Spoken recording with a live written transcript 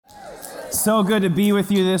So good to be with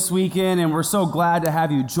you this weekend, and we're so glad to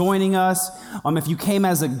have you joining us. If you came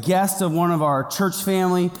as a guest of one of our church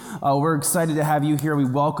family, we're excited to have you here. We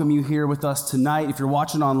welcome you here with us tonight. If you're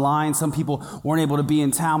watching online, some people weren't able to be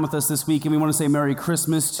in town with us this week, and we want to say Merry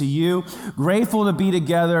Christmas to you. Grateful to be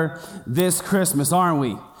together this Christmas, aren't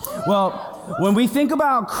we? Well, when we think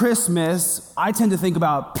about Christmas, I tend to think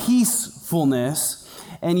about peacefulness.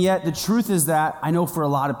 And yet the truth is that I know for a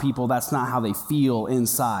lot of people, that's not how they feel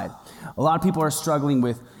inside. A lot of people are struggling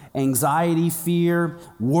with anxiety, fear,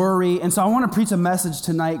 worry. And so I want to preach a message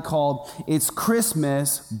tonight called It's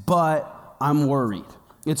Christmas, but I'm worried.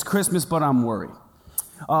 It's Christmas, but I'm worried.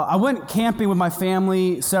 I went camping with my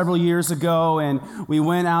family several years ago, and we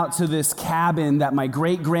went out to this cabin that my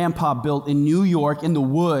great-grandpa built in New York in the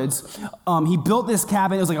woods. He built this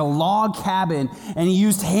cabin. It was like a log cabin, and he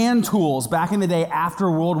used hand tools back in the day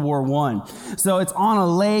after World War I. So it's on a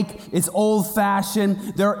lake. It's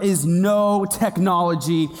old-fashioned. There is no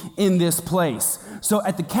technology in this place. So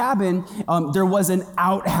at the cabin, there was an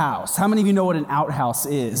outhouse. How many of you know what an outhouse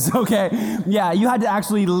is? Okay. Yeah, you had to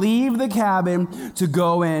actually leave the cabin to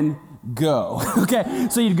go and go. Okay.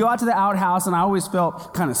 So you'd go out to the outhouse, and I always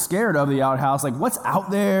felt kind of scared of the outhouse. Like, what's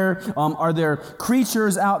out there? Are there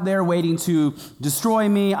creatures out there waiting to destroy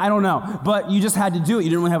me? I don't know. But you just had to do it. You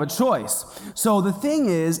didn't really have a choice. So the thing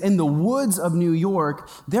is, in the woods of New York,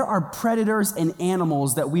 there are predators and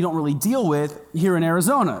animals that we don't really deal with here in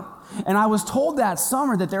Arizona. And I was told that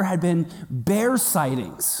summer that there had been bear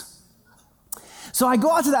sightings. So I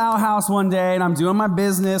go out to the outhouse one day, and I'm doing my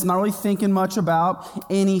business, not really thinking much about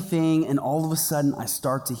anything, and all of a sudden I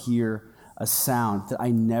start to hear a sound that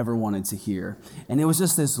I never wanted to hear. And it was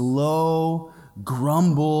just this low,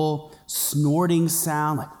 grumble, snorting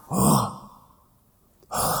sound, like,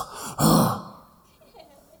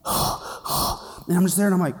 and I'm just there,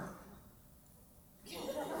 and I'm like,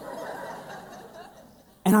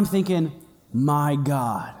 and I'm thinking, my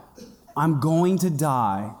God, I'm going to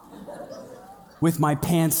die with my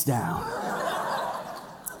pants down.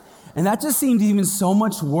 And that just seemed even so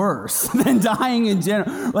much worse than dying in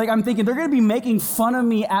general. Like, I'm thinking, they're going to be making fun of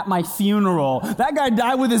me at my funeral. That guy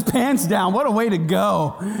died with his pants down. What a way to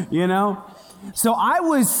go, you know? So I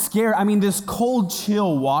was scared. I mean, this cold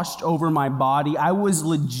chill washed over my body. I was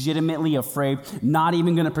legitimately afraid, not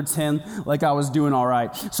even going to pretend like I was doing all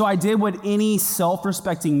right. So I did what any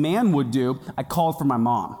self-respecting man would do. I called for my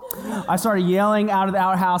mom. I started yelling out of the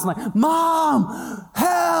outhouse. I'm like, Mom,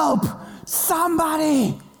 help!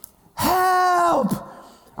 Somebody, help!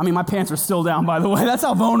 I mean, my pants are still down, by the way. That's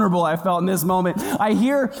how vulnerable I felt in this moment. I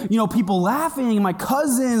hear, people laughing, my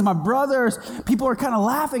cousins, my brothers, people are kind of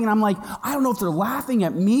laughing, and I'm like, I don't know if they're laughing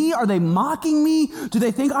at me. Are they mocking me? Do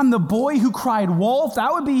they think I'm the boy who cried wolf?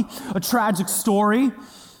 That would be a tragic story.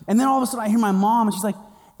 And then all of a sudden I hear my mom, and she's like,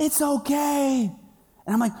 it's okay.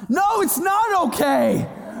 And I'm like, no, it's not okay.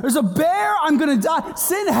 There's a bear. I'm going to die.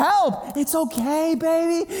 Send help. It's okay,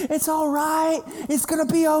 baby. It's all right. It's going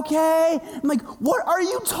to be okay. I'm like, what are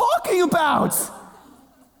you talking about?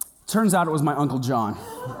 Turns out it was my Uncle John,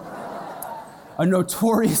 a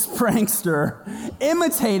notorious prankster,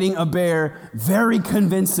 imitating a bear very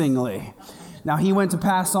convincingly. Now, he went to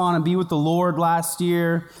pass on and be with the Lord last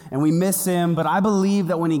year, and we miss him, but I believe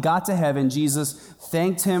that when he got to heaven, Jesus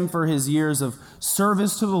thanked him for his years of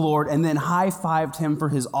service to the Lord and then high-fived him for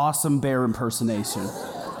his awesome bear impersonation.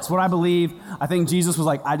 That's what I believe. I think Jesus was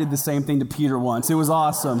like, I did the same thing to Peter once. It was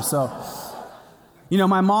awesome. So,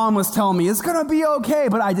 my mom was telling me, it's going to be okay,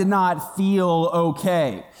 but I did not feel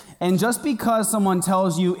okay. And just because someone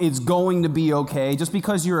tells you it's going to be okay, just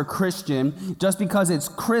because you're a Christian, just because it's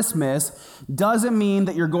Christmas, doesn't mean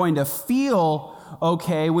that you're going to feel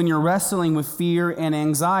okay when you're wrestling with fear and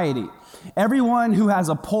anxiety. Everyone who has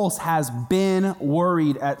a pulse has been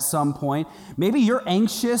worried at some point. Maybe you're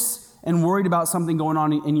anxious and worried about something going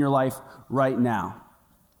on in your life right now.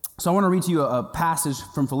 So I want to read to you a passage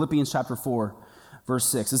from Philippians chapter 4. Verse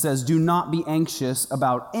 6, it says, do not be anxious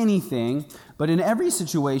about anything, but in every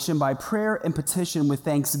situation, by prayer and petition with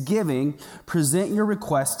thanksgiving, present your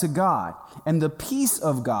requests to God. And the peace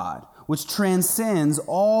of God, which transcends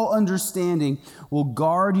all understanding, will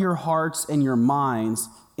guard your hearts and your minds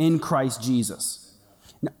in Christ Jesus.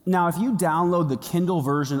 Now, if you download the Kindle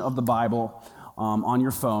version of the Bible on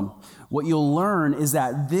your phone, what you'll learn is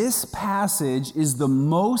that this passage is the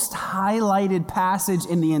most highlighted passage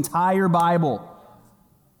in the entire Bible.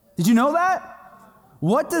 Did you know that?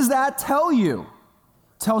 What does that tell you?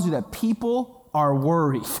 It tells you that people are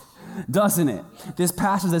worried, doesn't it? This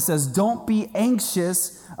passage that says, don't be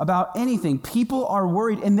anxious about anything. People are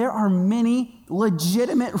worried, and there are many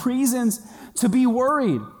legitimate reasons to be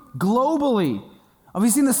worried globally.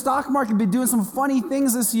 We've seen the stock market be doing some funny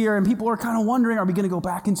things this year, and people are kind of wondering, are we going to go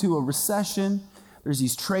back into a recession? There's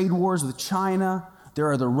these trade wars with China. There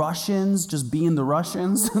are the Russians just being the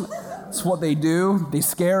Russians. That's what they do. They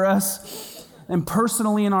scare us. And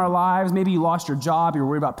personally in our lives, maybe you lost your job, you're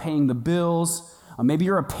worried about paying the bills. Maybe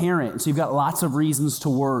you're a parent, so you've got lots of reasons to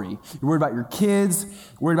worry. You're worried about your kids,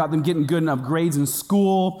 worried about them getting good enough grades in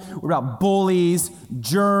school, worried about bullies,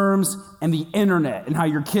 germs, and the internet, and how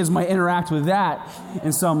your kids might interact with that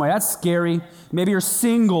in some way. That's scary. Maybe you're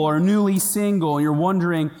single or newly single, and you're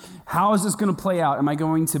wondering, how is this going to play out? Am I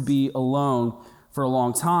going to be alone for a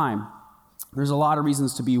long time? There's a lot of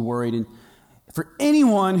reasons to be worried. And for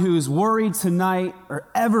anyone who's worried tonight or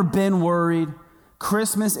ever been worried,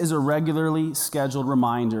 Christmas is a regularly scheduled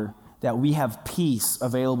reminder that we have peace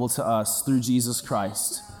available to us through Jesus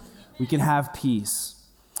Christ. We can have peace.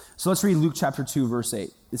 So let's read Luke chapter 2, verse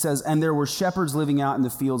 8. It says, "And there were shepherds living out in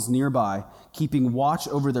the fields nearby, keeping watch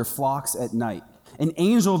over their flocks at night. An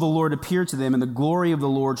angel of the Lord appeared to them, and the glory of the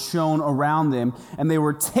Lord shone around them, and they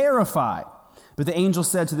were terrified. But the angel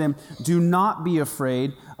said to them, 'Do not be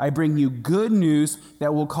afraid. I bring you good news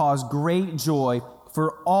that will cause great joy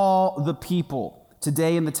for all the people.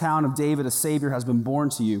 Today in the town of David, a Savior has been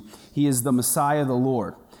born to you. He is the Messiah, the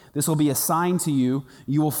Lord. This will be a sign to you.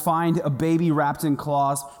 You will find a baby wrapped in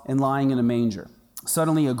cloths and lying in a manger.'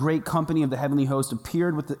 Suddenly a great company of the heavenly host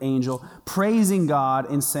appeared with the angel, praising God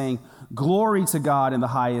and saying, 'Glory to God in the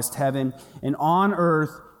highest heaven, and on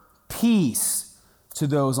earth peace to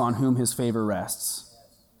those on whom his favor rests.'"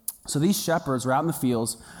 So these shepherds were out in the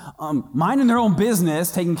fields, minding their own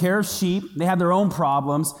business, taking care of sheep. They had their own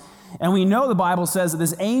problems. And we know the Bible says that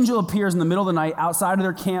this angel appears in the middle of the night outside of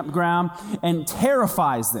their campground and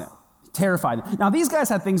terrifies them. Now, these guys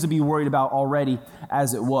had things to be worried about already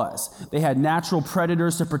as it was. They had natural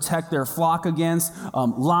predators to protect their flock against,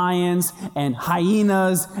 lions and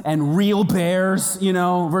hyenas and real bears,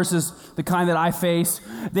 versus the kind that I faced.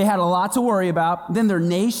 They had a lot to worry about. Then their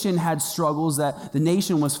nation had struggles that the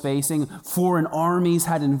nation was facing. Foreign armies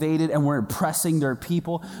had invaded and were oppressing their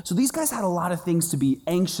people. So these guys had a lot of things to be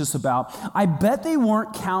anxious about. I bet they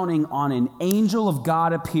weren't counting on an angel of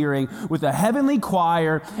God appearing with a heavenly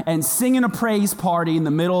choir and singing a praise party in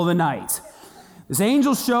the middle of the night. This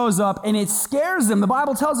angel shows up and it scares them. The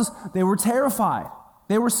Bible tells us they were terrified.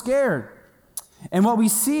 They were scared. And what we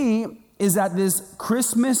see is that this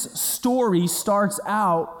Christmas story starts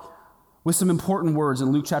out with some important words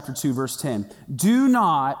in Luke chapter 2, verse 10. "Do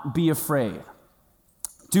not be afraid.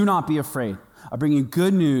 Do not be afraid. I bring you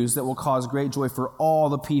good news that will cause great joy for all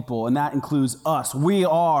the people." And that includes us. We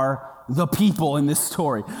are the people in this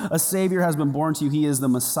story. A Savior has been born to you. He is the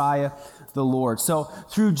Messiah, the Lord. So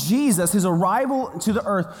through Jesus, his arrival to the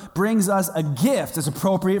earth brings us a gift. It's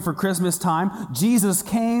appropriate for Christmas time. Jesus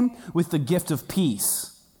came with the gift of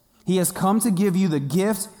peace. He has come to give you the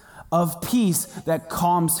gift of peace that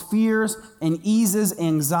calms fears and eases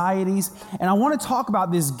anxieties. And I want to talk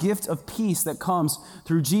about this gift of peace that comes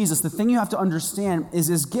through Jesus. The thing you have to understand is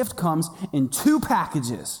this gift comes in two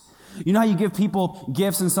packages. You know how you give people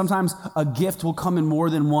gifts and sometimes a gift will come in more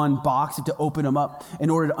than one box? You have to open them up in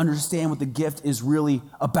order to understand what the gift is really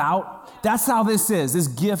about. That's how this is, this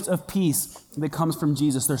gift of peace that comes from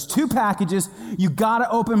Jesus. There's two packages. You got to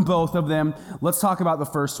open both of them. Let's talk about the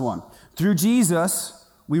first one. Through Jesus,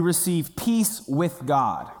 we receive peace with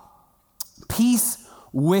God. Peace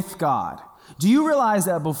with God. Do you realize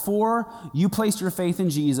that before you placed your faith in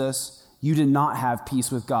Jesus, you did not have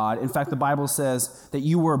peace with God? In fact, the Bible says that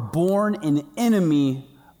you were born an enemy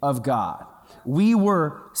of God. We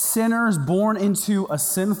were sinners born into a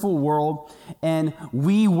sinful world, and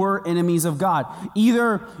we were enemies of God.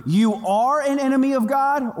 Either you are an enemy of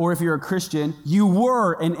God, or if you're a Christian, you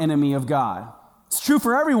were an enemy of God. It's true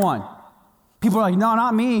for everyone. People are like, no,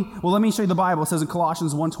 not me. Well, let me show you the Bible. It says in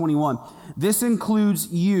Colossians 1:21, "This includes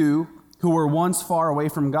you who were once far away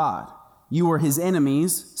from God. You were his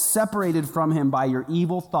enemies, separated from him by your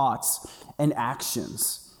evil thoughts and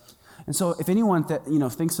actions." And so if anyone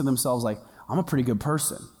thinks to themselves like, I'm a pretty good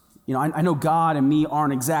person. I know God and me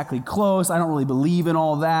aren't exactly close. I don't really believe in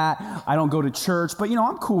all that. I don't go to church, but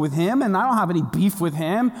I'm cool with him and I don't have any beef with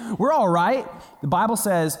him. We're all right. The Bible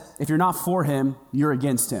says if you're not for him, you're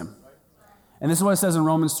against him. And this is what it says in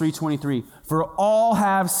Romans 3:23. "For all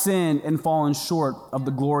have sinned and fallen short of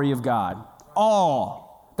the glory of God."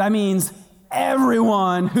 All. That means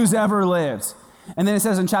everyone who's ever lived. And then it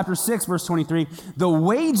says in chapter 6, verse 23, "The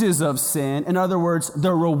wages of sin," in other words,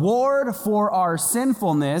 the reward for our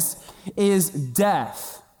sinfulness, is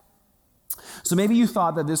death. So maybe you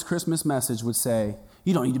thought that this Christmas message would say,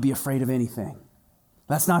 you don't need to be afraid of anything.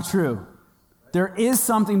 That's not true. There is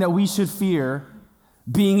something that we should fear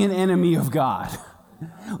being an enemy of God.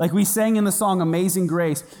 Like we sang in the song Amazing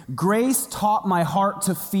Grace, grace taught my heart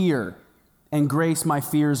to fear, and grace my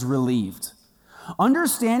fears relieved.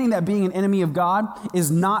 Understanding that being an enemy of God is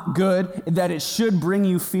not good, that it should bring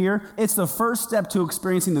you fear, it's the first step to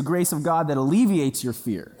experiencing the grace of God that alleviates your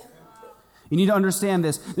fear. You need to understand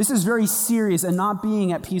this. This is very serious, and not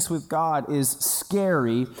being at peace with God is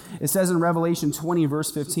scary. It says in Revelation 20,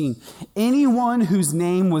 verse 15, anyone whose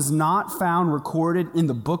name was not found recorded in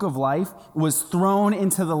the book of life was thrown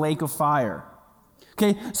into the lake of fire.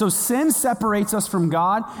 Okay, so sin separates us from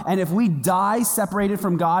God, and if we die separated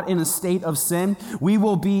from God in a state of sin, we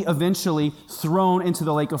will be eventually thrown into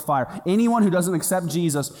the lake of fire. Anyone who doesn't accept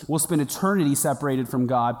Jesus will spend eternity separated from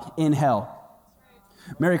God in hell.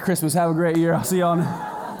 Merry Christmas. Have a great year. I'll see y'all.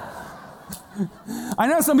 I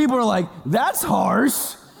know some people are like, that's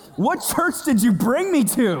harsh. What church did you bring me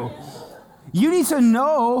to? You need to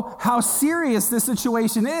know how serious this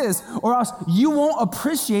situation is, or else you won't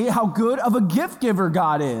appreciate how good of a gift giver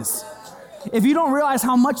God is. If you don't realize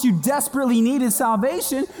how much you desperately needed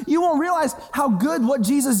salvation, you won't realize how good what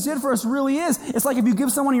Jesus did for us really is. It's like if you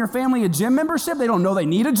give someone in your family a gym membership, they don't know they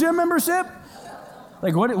need a gym membership.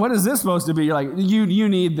 Like, what is this supposed to be? You're like, you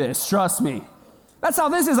need this, trust me. That's how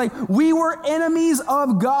this is. Like, we were enemies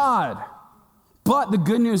of God. But the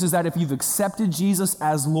good news is that if you've accepted Jesus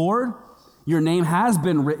as Lord, your name has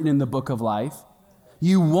been written in the book of life.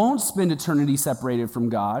 You won't spend eternity separated from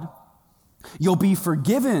God. You'll be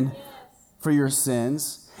forgiven for your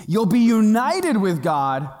sins. You'll be united with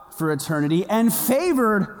God for eternity and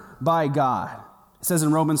favored by God. It says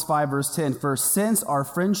in Romans 5, verse 10, for since our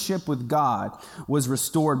friendship with God was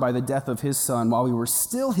restored by the death of his Son, while we were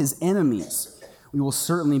still his enemies, we will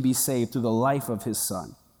certainly be saved through the life of his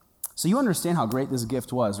Son. So you understand how great this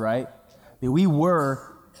gift was, right? I mean, we were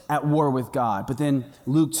at war with God. But then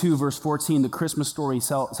Luke 2, verse 14, the Christmas story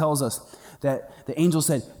tells us that the angel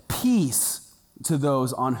said, peace to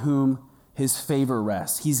those on whom his favor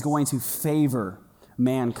rests. He's going to favor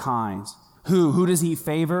mankind. Who does he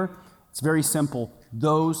favor? It's very simple.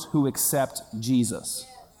 Those who accept Jesus.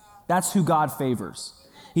 That's who God favors.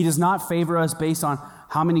 He does not favor us based on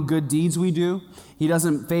how many good deeds we do. He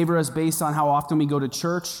doesn't favor us based on how often we go to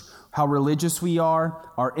church, how religious we are,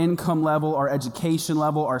 our income level, our education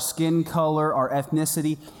level, our skin color, our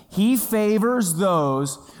ethnicity. He favors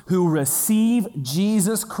those who receive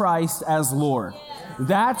Jesus Christ as Lord.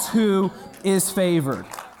 That's who is favored.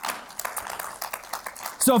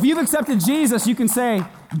 So if you've accepted Jesus, you can say,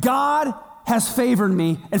 God has favored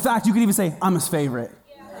me. In fact, you can even say, I'm his favorite.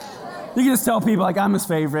 You can just tell people, like, I'm his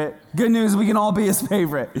favorite. Good news, we can all be his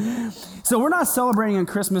favorite. So we're not celebrating in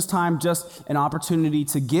Christmas time just an opportunity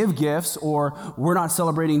to give gifts, or we're not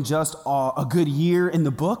celebrating just a good year in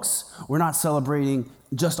the books. We're not celebrating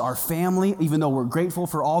just our family, even though we're grateful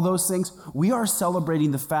for all those things. We are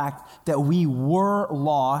celebrating the fact that we were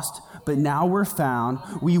lost, but now we're found.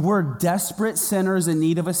 We were desperate sinners in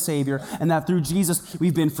need of a Savior, and that through Jesus,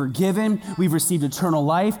 we've been forgiven, we've received eternal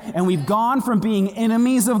life, and we've gone from being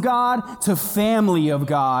enemies of God to family of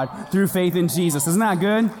God through faith in Jesus. Isn't that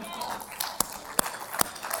good?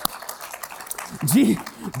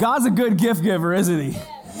 God's a good gift giver, isn't he?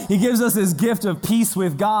 He gives us this gift of peace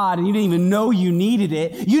with God, and you didn't even know you needed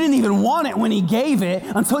it. You didn't even want it when he gave it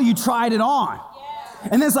until you tried it on.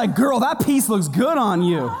 And then it's like, girl, that peace looks good on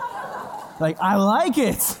you. Like, I like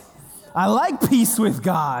it. I like peace with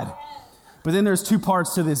God. But then there's two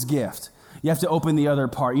parts to this gift. You have to open the other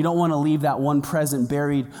part. You don't want to leave that one present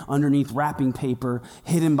buried underneath wrapping paper,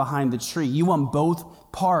 hidden behind the tree. You want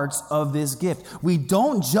both parts of this gift. We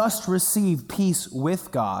don't just receive peace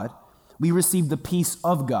with God. We receive the peace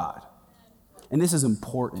of God. And this is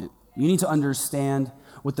important. You need to understand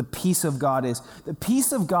what the peace of God is. The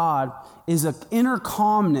peace of God is an inner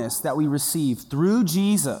calmness that we receive through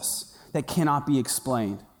Jesus that cannot be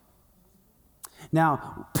explained.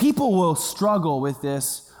 Now, people will struggle with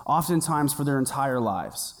this oftentimes for their entire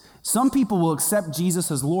lives. Some people will accept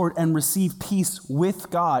Jesus as Lord and receive peace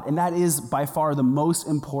with God, and that is by far the most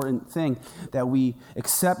important thing, that we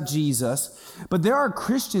accept Jesus. But there are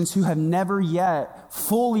Christians who have never yet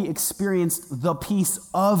fully experienced the peace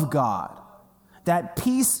of God, that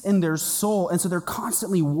peace in their soul, and so they're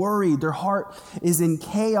constantly worried. Their heart is in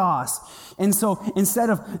chaos. And so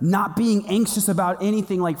instead of not being anxious about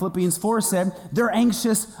anything, like Philippians 4 said, they're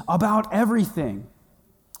anxious about everything.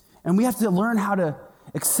 And we have to learn how to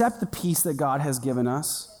accept the peace that God has given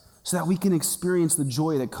us so that we can experience the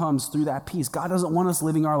joy that comes through that peace. God doesn't want us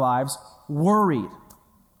living our lives worried.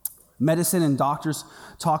 Medicine and doctors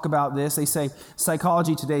talk about this. They say,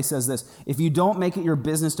 psychology today says this: if you don't make it your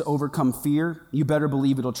business to overcome fear, you better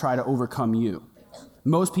believe it'll try to overcome you.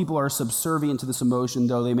 Most people are subservient to this emotion,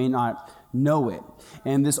 though they may not know it.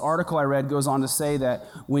 And this article I read goes on to say that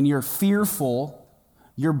when you're fearful,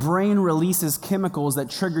 your brain releases chemicals that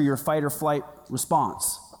trigger your fight or flight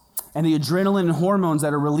response. And the adrenaline and hormones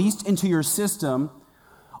that are released into your system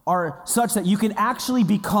are such that you can actually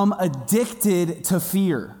become addicted to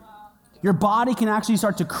fear. Your body can actually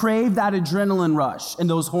start to crave that adrenaline rush and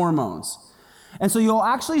those hormones. And so you'll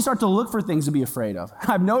actually start to look for things to be afraid of.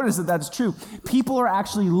 I've noticed that that's true. People are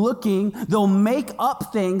actually looking, they'll make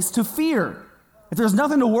up things to fear. If there's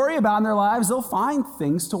nothing to worry about in their lives, they'll find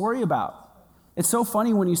things to worry about. It's so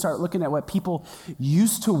funny when you start looking at what people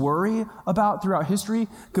used to worry about throughout history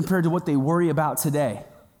compared to what they worry about today.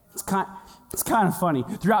 It's kind of funny.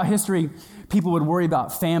 Throughout history, people would worry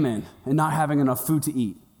about famine and not having enough food to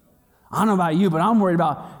eat. I don't know about you, but I'm worried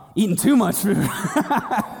about eating too much food.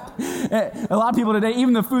 A lot of people today,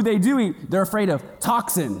 even the food they do eat, they're afraid of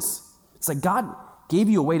toxins. It's like God gave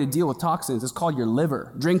you a way to deal with toxins. It's called your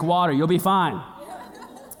liver. Drink water, you'll be fine.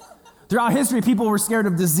 Throughout history, people were scared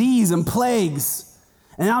of disease and plagues.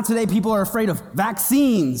 And now today, people are afraid of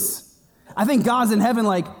vaccines. I think God's in heaven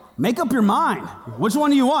like, make up your mind. Which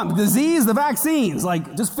one do you want? The disease, the vaccines?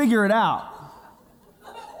 Like, just figure it out.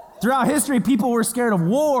 Throughout history, people were scared of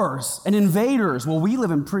wars and invaders. Well, we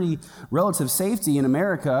live in pretty relative safety in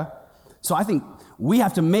America, so I think we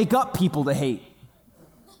have to make up people to hate.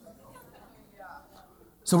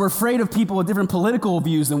 So we're afraid of people with different political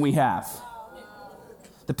views than we have.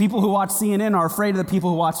 The people who watch CNN are afraid of the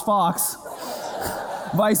people who watch Fox,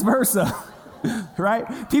 vice versa,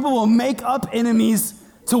 right? People will make up enemies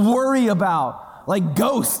to worry about, like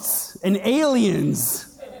ghosts and aliens.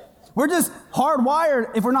 We're just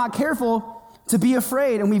hardwired, if we're not careful, to be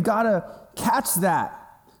afraid, and we've got to catch that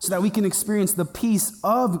so that we can experience the peace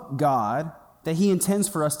of God that he intends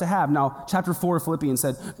for us to have. Now, chapter 4 of Philippians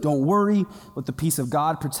said, don't worry, let the peace of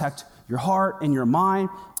God protect your heart and your mind.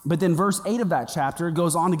 But then verse 8 of that chapter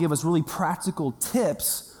goes on to give us really practical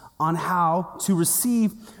tips on how to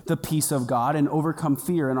receive the peace of God and overcome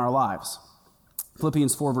fear in our lives.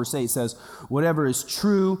 Philippians 4 verse 8 says, whatever is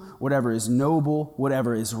true, whatever is noble,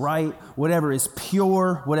 whatever is right, whatever is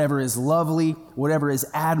pure, whatever is lovely, whatever is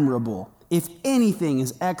admirable, if anything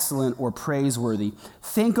is excellent or praiseworthy,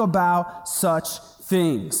 think about such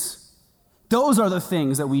things. Those are the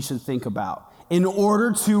things that we should think about in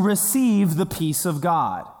order to receive the peace of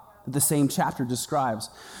God that the same chapter describes.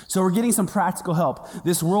 So we're getting some practical help.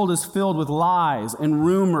 This world is filled with lies and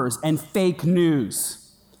rumors and fake news.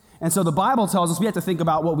 And so the Bible tells us we have to think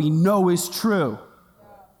about what we know is true.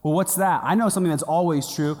 Well, what's that? I know something that's always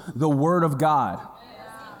true, the Word of God.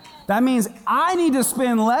 That means I need to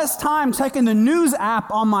spend less time checking the news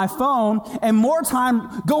app on my phone and more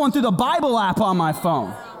time going through the Bible app on my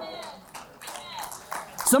phone.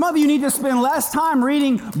 Some of you need to spend less time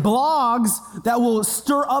reading blogs that will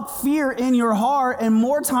stir up fear in your heart and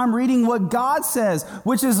more time reading what God says,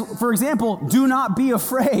 which is, for example, do not be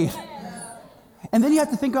afraid. And then you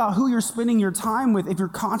have to think about who you're spending your time with. If you're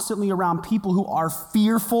constantly around people who are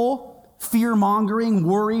fearful, fear-mongering,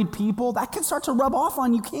 worried people, that can start to rub off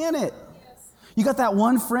on you, can it? You got that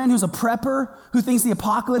one friend who's a prepper who thinks the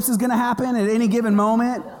apocalypse is going to happen at any given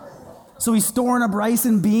moment. So he's storing up rice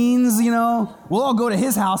and beans, you know. We'll all go to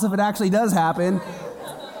his house if it actually does happen.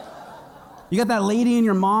 You got that lady in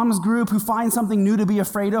your mom's group who finds something new to be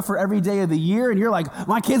afraid of for every day of the year, and you're like,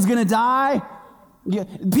 my kid's going to die? Yeah,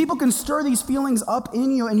 people can stir these feelings up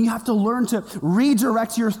in you, and you have to learn to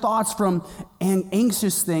redirect your thoughts from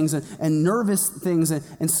anxious things and nervous things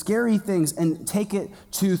and scary things and take it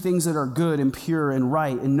to things that are good and pure and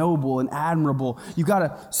right and noble and admirable. You've got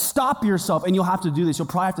to stop yourself, and you'll have to do this. You'll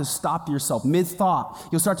probably have to stop yourself mid-thought.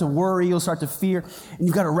 You'll start to worry. You'll start to fear, and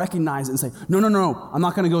you've got to recognize it and say, no, I'm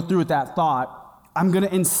not going to go through with that thought. I'm going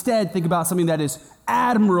to instead think about something that is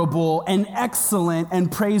admirable and excellent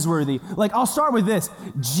and praiseworthy. Like, I'll start with this.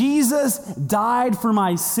 Jesus died for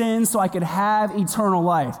my sins so I could have eternal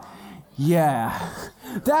life. Yeah,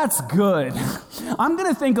 that's good. I'm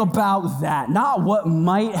going to think about that, not what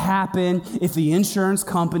might happen if the insurance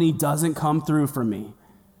company doesn't come through for me.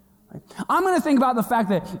 I'm going to think about the fact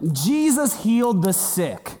that Jesus healed the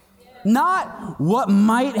sick. Not what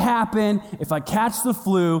might happen if I catch the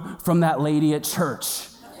flu from that lady at church,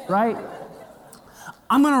 right?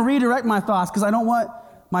 I'm going to redirect my thoughts because I don't want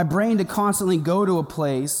my brain to constantly go to a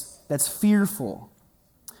place that's fearful.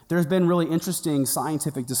 There's been really interesting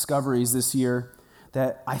scientific discoveries this year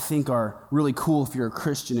that I think are really cool if you're a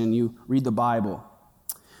Christian and you read the Bible.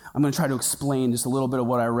 I'm going to try to explain just a little bit of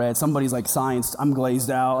what I read. Somebody's like, science, I'm glazed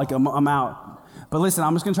out, like I'm out. But listen,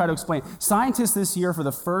 I'm just going to try to explain. Scientists this year, for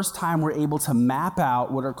the first time, were able to map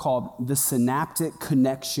out what are called the synaptic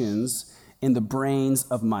connections in the brains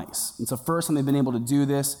of mice. It's the first time they've been able to do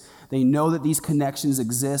this. They know that these connections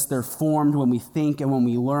exist. They're formed when we think and when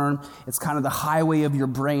we learn. It's kind of the highway of your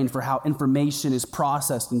brain for how information is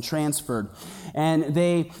processed and transferred. And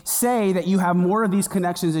they say that you have more of these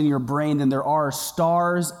connections in your brain than there are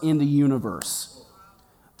stars in the universe.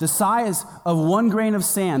 The size of 1 grain of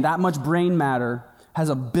sand, that much brain matter, has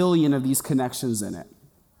 1 billion of these connections in it.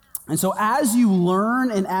 And so as you learn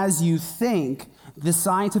and as you think, this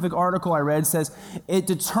scientific article I read says it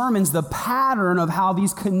determines the pattern of how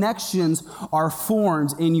these connections are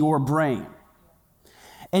formed in your brain.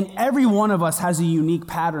 And every one of us has a unique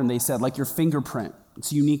pattern, they said, like your fingerprint.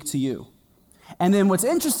 It's unique to you. And then what's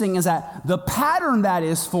interesting is that the pattern that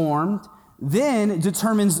is formed then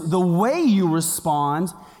determines the way you respond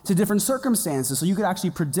to different circumstances. So you could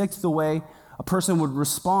actually predict the way a person would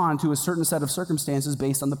respond to a certain set of circumstances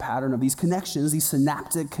based on the pattern of these connections, these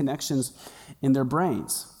synaptic connections in their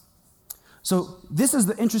brains. So this is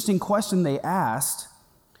the interesting question they asked.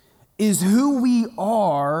 Is who we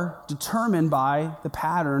are determined by the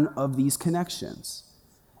pattern of these connections?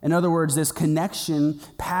 In other words, this connection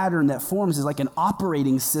pattern that forms is like an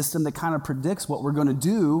operating system that kind of predicts what we're going to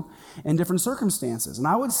do in different circumstances. And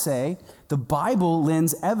I would say the Bible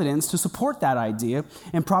lends evidence to support that idea.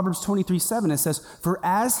 In Proverbs 23:7, it says, "For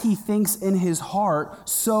as he thinks in his heart,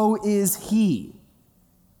 so is he."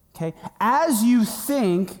 Okay? As you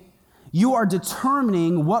think, you are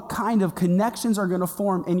determining what kind of connections are going to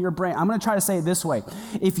form in your brain. I'm going to try to say it this way.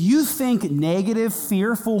 If you think negative,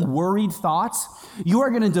 fearful, worried thoughts, you are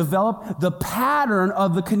going to develop the pattern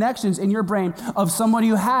of the connections in your brain of somebody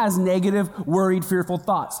who has negative, worried, fearful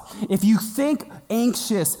thoughts. If you think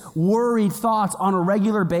anxious, worried thoughts on a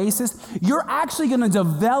regular basis, you're actually going to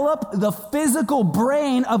develop the physical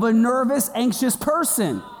brain of a nervous, anxious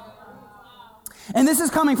person. And this is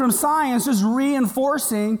coming from science, just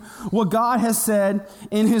reinforcing what God has said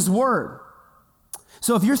in his word.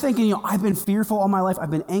 So if you're thinking, I've been fearful all my life,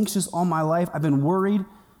 I've been anxious all my life, I've been worried,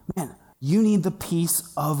 man, you need the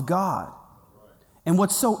peace of God. And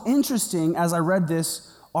what's so interesting as I read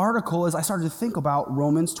this article is I started to think about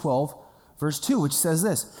Romans 12, verse 2, which says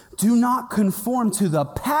this: "Do not conform to the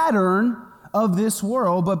pattern of this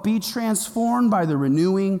world, but be transformed by the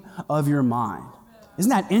renewing of your mind." Isn't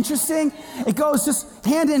that interesting? It goes just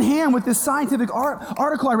hand in hand with this scientific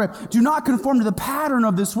article I read. Do not conform to the pattern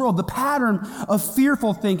of this world, the pattern of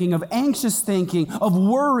fearful thinking, of anxious thinking, of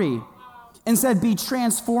worry. Instead, be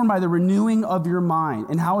transformed by the renewing of your mind.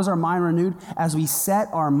 And how is our mind renewed? As we set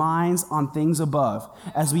our minds on things above.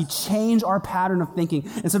 As we change our pattern of thinking.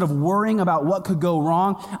 Instead of worrying about what could go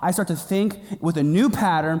wrong, I start to think with a new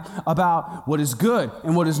pattern about what is good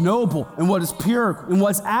and what is noble and what is pure and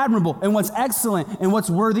what's admirable and what's excellent and what's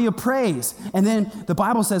worthy of praise. And then the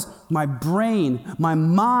Bible says, my brain, my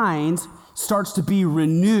mind starts to be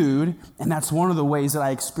renewed. And that's one of the ways that I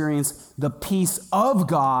experience the peace of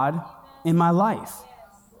God in my life.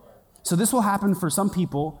 So this will happen for some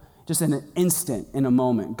people just in an instant, in a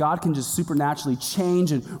moment. God can just supernaturally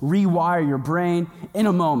change and rewire your brain in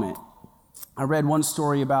a moment. I read one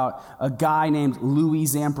story about a guy named Louis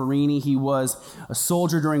Zamperini. He was a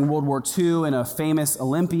soldier during World War II and a famous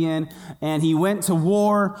Olympian. And he went to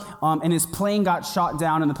war, and his plane got shot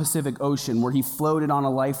down in the Pacific Ocean, where he floated on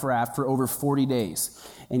a life raft for over 40 days.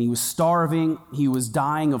 And he was starving. He was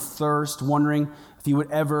dying of thirst, wondering if he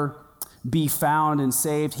would ever be found and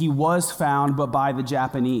saved. He was found, but by the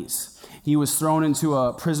Japanese. He was thrown into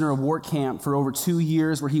a prisoner of war camp for over 2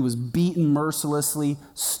 years, where he was beaten mercilessly,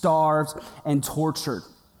 starved, and tortured.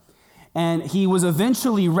 And he was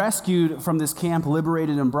eventually rescued from this camp,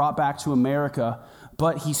 liberated, and brought back to America.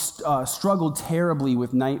 But he struggled terribly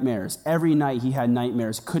with nightmares. Every night he had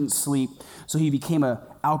nightmares, couldn't sleep. So he became an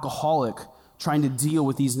alcoholic, trying to deal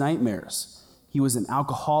with these nightmares. He was an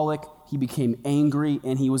alcoholic. He became angry,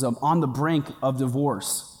 and he was on the brink of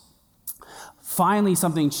divorce. Finally,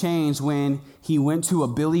 something changed when he went to a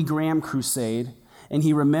Billy Graham crusade, and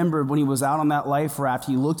he remembered when he was out on that life raft,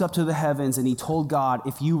 he looked up to the heavens, and he told God,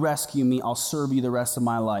 if you rescue me, I'll serve you the rest of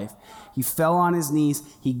my life. He fell on his knees.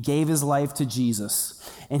 He gave his life to Jesus.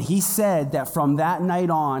 And he said that from that night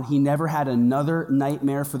on, he never had another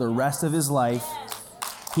nightmare for the rest of his life.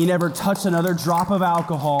 He never touched another drop of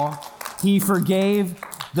alcohol. He forgave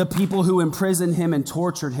the people who imprisoned him and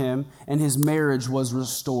tortured him, and his marriage was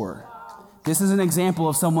restored. This is an example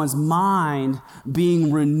of someone's mind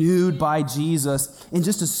being renewed by Jesus in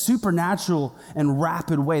just a supernatural and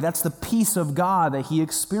rapid way. That's the peace of God that he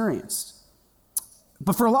experienced.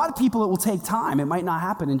 But for a lot of people, it will take time. It might not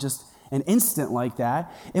happen in just an instant like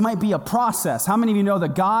that. It might be a process. How many of you know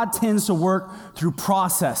that God tends to work through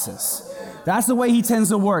processes? That's the way he tends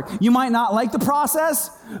to work. You might not like the process,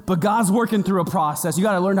 but God's working through a process. You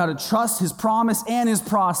got to learn how to trust his promise and his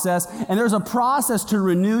process. And there's a process to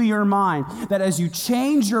renew your mind that as you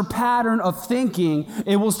change your pattern of thinking,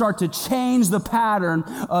 it will start to change the pattern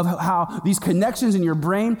of how these connections in your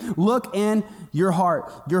brain look in your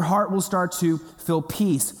heart. Your heart will start to feel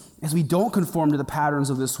peace as we don't conform to the patterns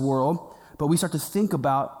of this world, but we start to think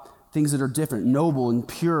about things that are different, noble and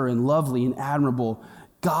pure and lovely and admirable.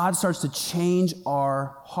 God starts to change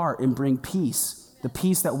our heart and bring peace, the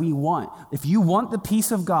peace that we want. If you want the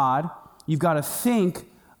peace of God, you've got to think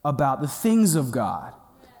about the things of God.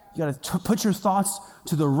 You got to put your thoughts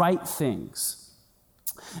to the right things.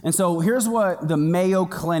 And so here's what the Mayo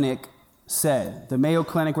Clinic said. The Mayo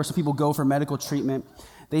Clinic, where some people go for medical treatment,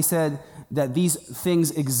 they said that these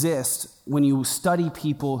things exist when you study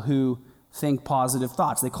people who think positive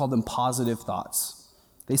thoughts. They call them positive thoughts.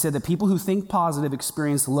 They said that people who think positive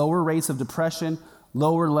experience lower rates of depression,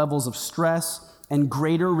 lower levels of stress, and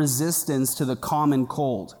greater resistance to the common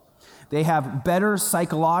cold. They have better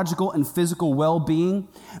psychological and physical well-being,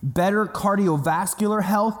 better cardiovascular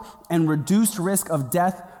health, and reduced risk of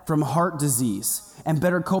death from heart disease, and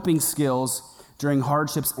better coping skills during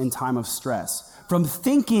hardships and time of stress. From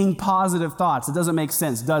thinking positive thoughts. It doesn't make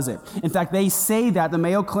sense, does it? In fact, they say that, the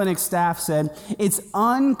Mayo Clinic staff said, it's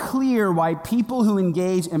unclear why people who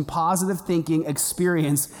engage in positive thinking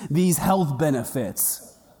experience these health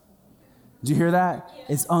benefits. Did you hear that?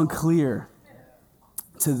 It's unclear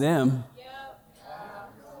to them.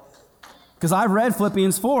 Because I've read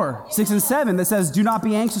Philippians 4, 6, and 7 that says, do not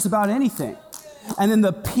be anxious about anything. And then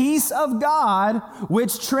the peace of God,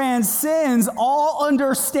 which transcends all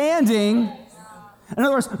understanding. In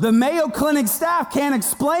other words, the Mayo Clinic staff can't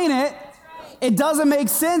explain it. It doesn't make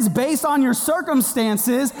sense based on your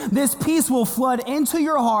circumstances. This peace will flood into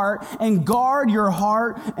your heart and guard your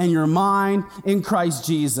heart and your mind in Christ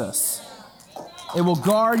Jesus. It will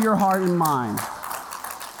guard your heart and mind.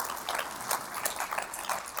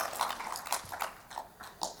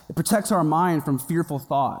 It protects our mind from fearful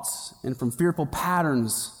thoughts and from fearful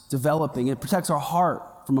patterns developing. It protects our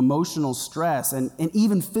heart from emotional stress and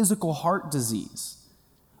even physical heart disease.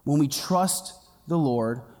 When we trust the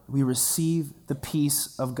Lord, we receive the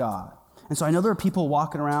peace of God. And so I know there are people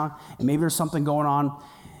walking around, and maybe there's something going on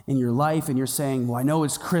in your life, and you're saying, well, I know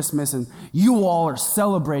it's Christmas, and you all are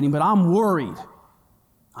celebrating, but I'm worried.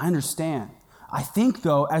 I understand. I think,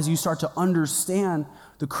 though, as you start to understand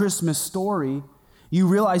the Christmas story, you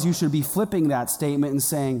realize you should be flipping that statement and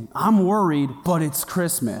saying, I'm worried, but it's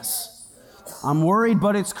Christmas. I'm worried,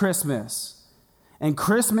 but it's Christmas. And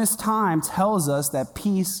Christmas time tells us that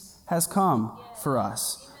peace has come for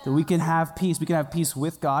us, that we can have peace. We can have peace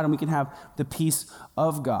with God, and we can have the peace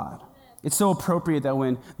of God. It's so appropriate that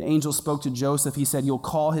when the angel spoke to Joseph, he said, you'll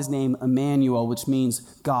call his name Emmanuel, which means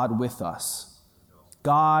God with us.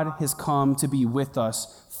 God has come to be with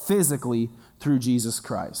us physically through Jesus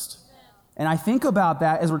Christ. And I think about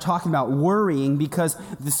that as we're talking about worrying, because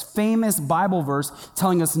this famous Bible verse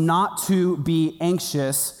telling us not to be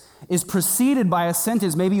anxious is preceded by a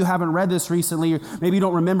sentence. Maybe you haven't read this recently, or maybe you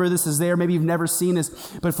don't remember this is there, maybe you've never seen this,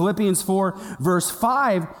 but Philippians 4 verse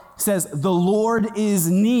 5 says, the Lord is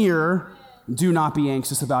near, do not be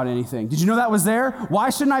anxious about anything. Did you know that was there?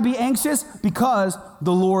 Why shouldn't I be anxious? Because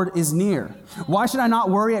the Lord is near. Why should I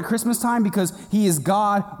not worry at Christmas time? Because he is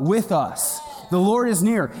God with us. The Lord is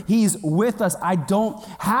near. He's with us. I don't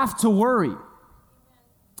have to worry.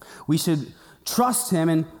 We should trust him,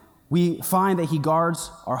 and we find that he guards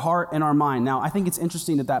our heart and our mind. Now, I think it's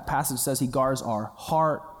interesting that that passage says he guards our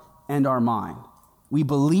heart and our mind. We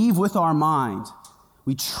believe with our mind.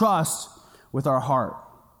 We trust with our heart.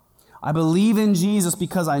 I believe in Jesus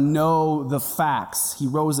because I know the facts. He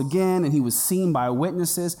rose again and he was seen by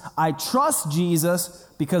witnesses. I trust Jesus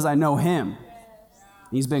because I know him.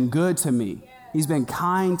 He's been good to me. He's been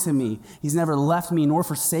kind to me. He's never left me nor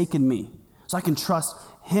forsaken me. So I can trust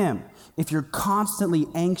him. If you're constantly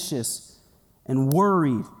anxious and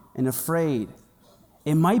worried and afraid,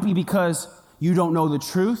 it might be because you don't know the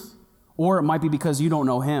truth, or it might be because you don't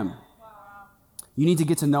know him. You need to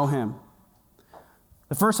get to know him.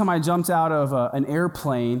 The first time I jumped out of an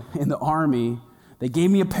airplane in the Army, they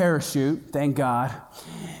gave me a parachute, thank God,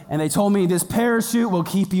 and they told me this parachute will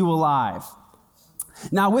keep you alive.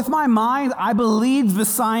 Now, with my mind, I believed the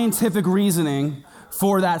scientific reasoning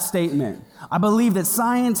for that statement. I believe that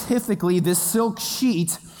scientifically this silk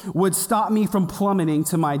sheet would stop me from plummeting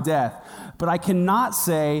to my death. But I cannot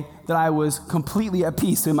say that I was completely at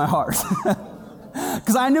peace in my heart. Because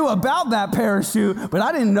because I knew about that parachute, but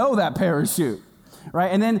I didn't know that parachute,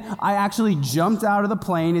 right? And then I actually jumped out of the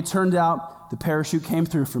plane. It turned out the parachute came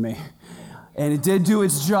through for me, and it did do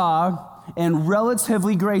its job and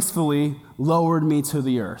relatively gracefully lowered me to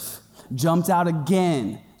the earth. Jumped out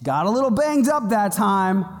again. Got a little banged up that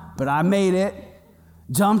time, but I made it.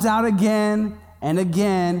 Jumped out again and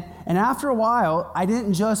again. And after a while, I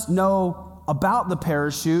didn't just know about the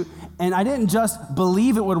parachute, and I didn't just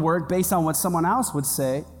believe it would work based on what someone else would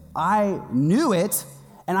say. I knew it,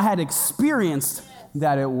 and I had experienced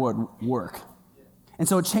that it would work. And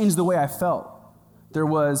so it changed the way I felt. There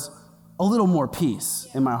was a little more peace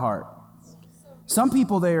in my heart. Some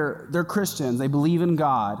people, they're Christians. They believe in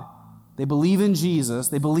God. They believe in Jesus.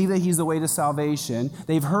 They believe that he's the way to salvation.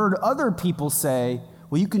 They've heard other people say,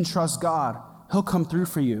 well, you can trust God. He'll come through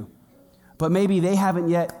for you. But maybe they haven't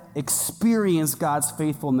yet experienced God's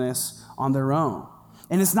faithfulness on their own.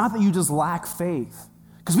 And it's not that you just lack faith,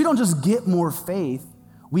 because we don't just get more faith.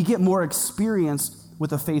 We get more experience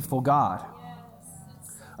with a faithful God.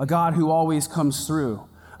 A God who always comes through.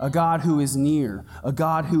 A God who is near. A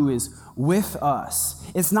God who is with us.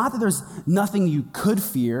 It's not that there's nothing you could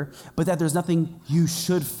fear, but that there's nothing you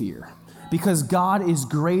should fear. Because God is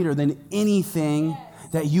greater than anything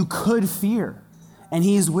that you could fear. And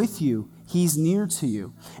he is with you. He's near to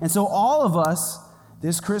you. And so all of us,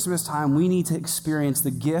 this Christmas time, we need to experience the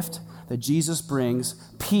gift that Jesus brings,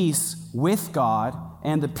 peace with God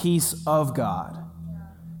and the peace of God.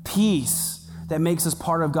 Peace that makes us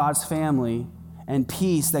part of God's family, and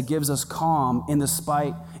peace that gives us calm in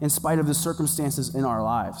spite of the circumstances in our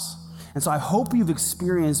lives. And so I hope you've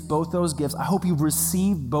experienced both those gifts. I hope you've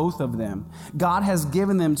received both of them. God has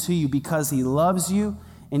given them to you because he loves you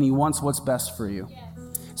and he wants what's best for you. Yes.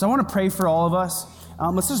 So I want to pray for all of us.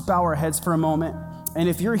 Let's just bow our heads for a moment. And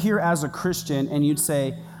if you're here as a Christian and you'd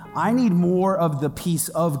say, I need more of the peace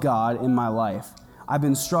of God in my life. I've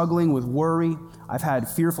been struggling with worry. I've had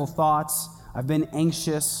fearful thoughts. I've been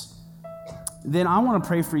anxious. Then I want to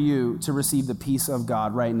pray for you to receive the peace of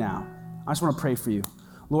God right now. I just want to pray for you.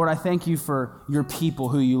 Lord, I thank you for your people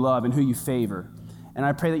who you love and who you favor. And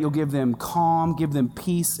I pray that you'll give them calm, give them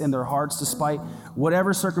peace in their hearts despite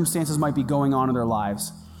whatever circumstances might be going on in their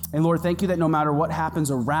lives. And Lord, thank you that no matter what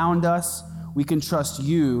happens around us, we can trust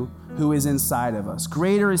you who is inside of us.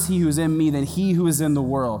 Greater is he who is in me than he who is in the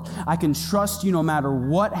world. I can trust you no matter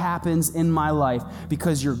what happens in my life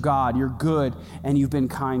because you're God, you're good, and you've been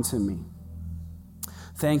kind to me.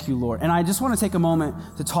 Thank you, Lord. And I just want to take a moment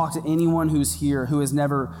to talk to anyone who's here who has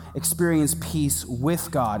never experienced peace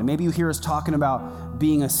with God. Maybe you hear us talking about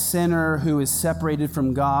being a sinner who is separated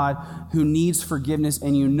from God, who needs forgiveness,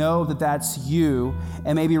 and you know that that's you.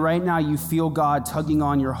 And maybe right now you feel God tugging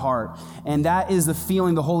on your heart. And that is the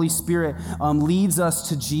feeling the Holy Spirit leads us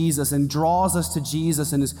to Jesus and draws us to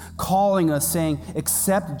Jesus and is calling us, saying,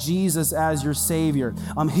 accept Jesus as your Savior.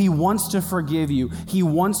 He wants to forgive you. He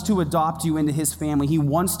wants to adopt you into his family. He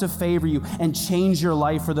wants to favor you and change your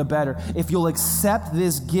life for the better. If you'll accept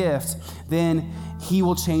this gift, then he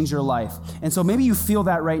will change your life. And so maybe you feel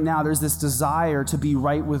that right now. There's this desire to be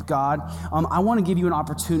right with God. I want to give you an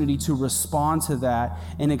opportunity to respond to that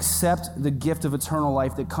and accept the gift of eternal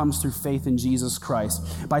life that comes through faith in Jesus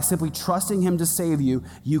Christ. By simply trusting him to save you,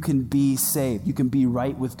 you can be saved. You can be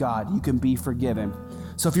right with God. You can be forgiven.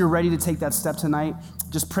 So if you're ready to take that step tonight,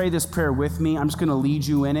 just pray this prayer with me. I'm just going to lead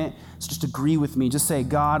you in it. So just agree with me. Just say,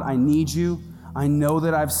 God, I need you. I know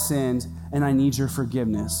that I've sinned and I need your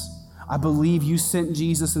forgiveness. I believe you sent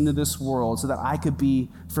Jesus into this world so that I could be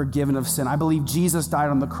forgiven of sin. I believe Jesus died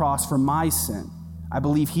on the cross for my sin. I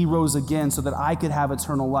believe he rose again so that I could have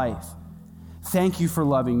eternal life. Thank you for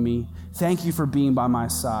loving me. Thank you for being by my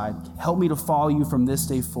side. Help me to follow you from this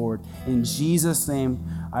day forward. In Jesus' name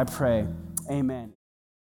I pray. Amen.